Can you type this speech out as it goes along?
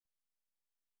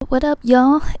What up,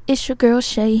 y'all? It's your girl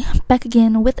Shay, back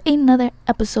again with another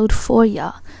episode for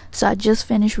y'all. So I just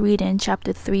finished reading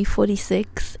chapter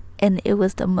 346, and it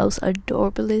was the most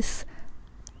adorablest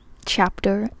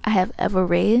chapter I have ever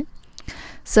read.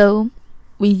 So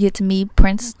we get to meet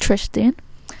Prince Tristan,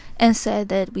 and sad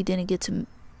that we didn't get to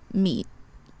meet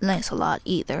Lancelot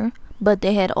either, but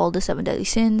they had all the 7 deadly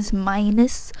sins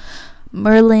minus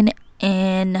Merlin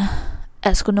and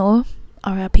Escanor,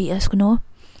 R.I.P. Escanor.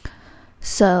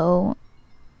 So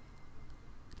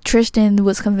Tristan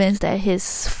was convinced that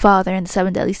his father and the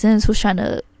 7 deadly sins was trying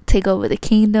to take over the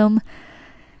kingdom,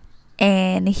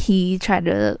 and he tried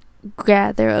to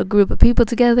gather a group of people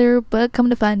together, but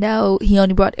come to find out he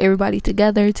only brought everybody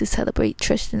together to celebrate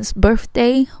Tristan's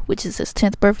birthday, which is his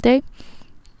 10th birthday.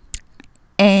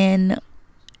 And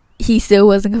he still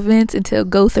wasn't convinced until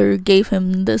Gother gave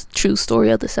him the true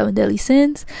story of the 7 deadly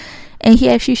sins, and he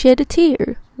actually shed a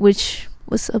tear, which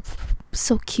was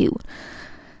so cute.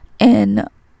 And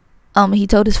he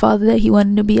told his father that he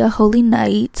wanted to be a holy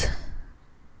knight,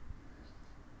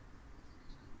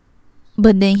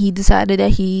 but then he decided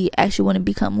that he actually wanted to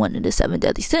become one of the 7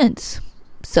 deadly sins.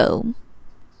 So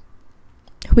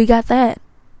we got that.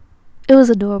 It was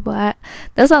adorable.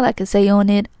 That's all I can say on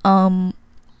it.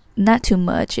 Not too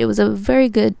much. It was a very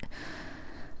good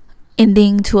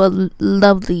ending to a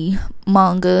lovely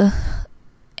manga,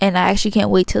 and I actually can't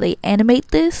wait till they animate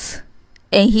this.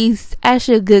 And he's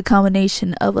actually a good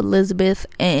combination of Elizabeth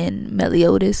and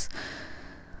Meliodas.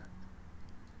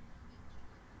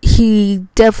 He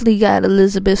definitely got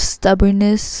Elizabeth's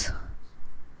stubbornness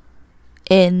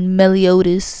and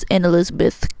Meliodas and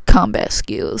Elizabeth's combat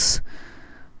skills,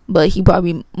 but he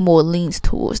probably more leans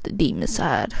towards the demon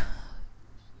side.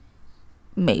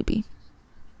 Maybe.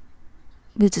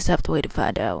 We just have to wait to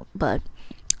find out. But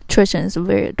Tristan is a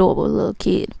very adorable little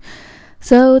kid.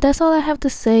 So that's all I have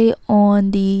to say on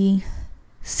the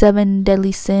 7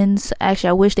 deadly sins. Actually,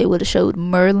 I wish they would have showed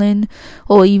Merlin,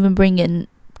 or even bring in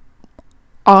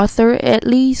Arthur at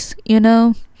least,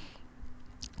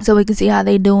 so we can see how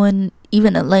they doing,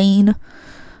 even Elaine.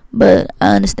 But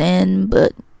I understand,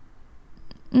 but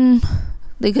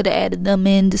they could have added them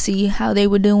in to see how they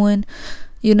were doing,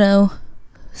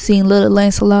 seeing little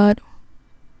Lancelot.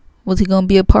 Was he gonna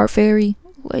be a part fairy?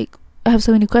 Like, I have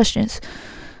so many questions.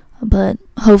 But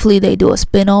hopefully they do a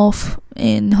spin-off,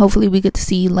 and hopefully we get to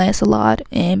see Lancelot,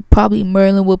 and probably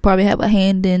Merlin will probably have a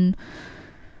hand in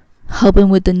helping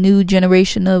with the new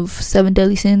generation of 7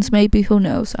 deadly sins. Maybe, who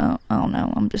knows? I don't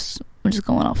know. I'm just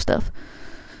going off stuff.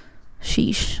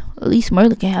 Sheesh. At least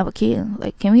Merlin can have a kid.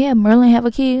 Like, can we have Merlin have a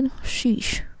kid?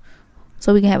 Sheesh.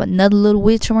 So we can have another little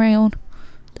witch around.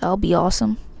 That'll be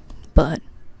awesome. But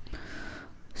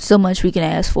so much we can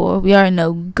ask for. We already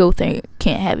know Gother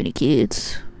can't have any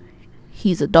kids.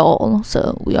 He's a doll,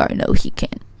 so we already know he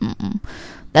can't.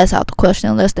 That's out the question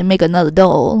unless they make another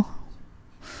doll.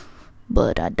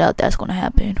 But I doubt that's gonna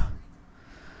happen.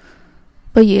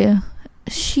 But yeah,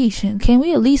 sheesh. Can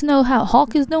we at least know how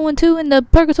Hawk is doing too in the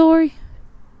purgatory?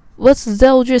 What's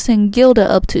Zeldris and Gilda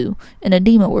up to in the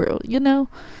demon world?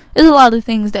 There's a lot of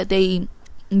things that they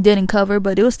didn't cover,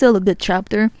 but it was still a good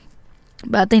chapter.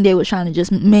 But I think they were trying to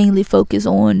just mainly focus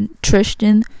on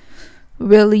Tristan,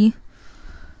 really,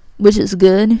 which is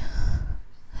good.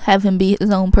 Have him be his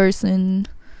own person,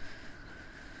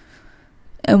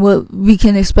 and what we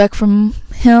can expect from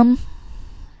him,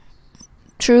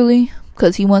 truly,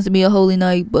 because he wants to be a holy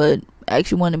knight, but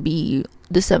actually want to be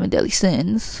the 7 deadly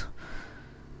sins,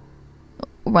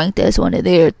 ranked as one of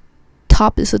their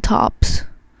toppest of tops.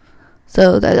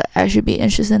 So that actually be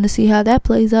interesting to see how that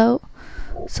plays out.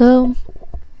 So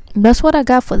that's what I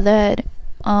got for that.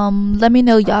 Let me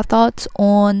know y'all thoughts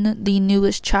on the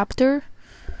newest chapter,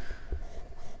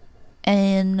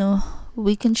 and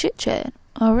we can chit chat.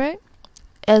 Alright,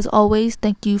 as always,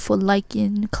 thank you for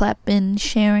liking, clapping,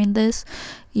 sharing this.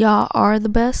 Y'all are the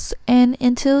best, and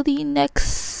until the next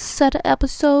set of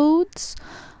episodes,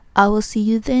 I will see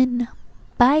you then.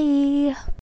 Bye.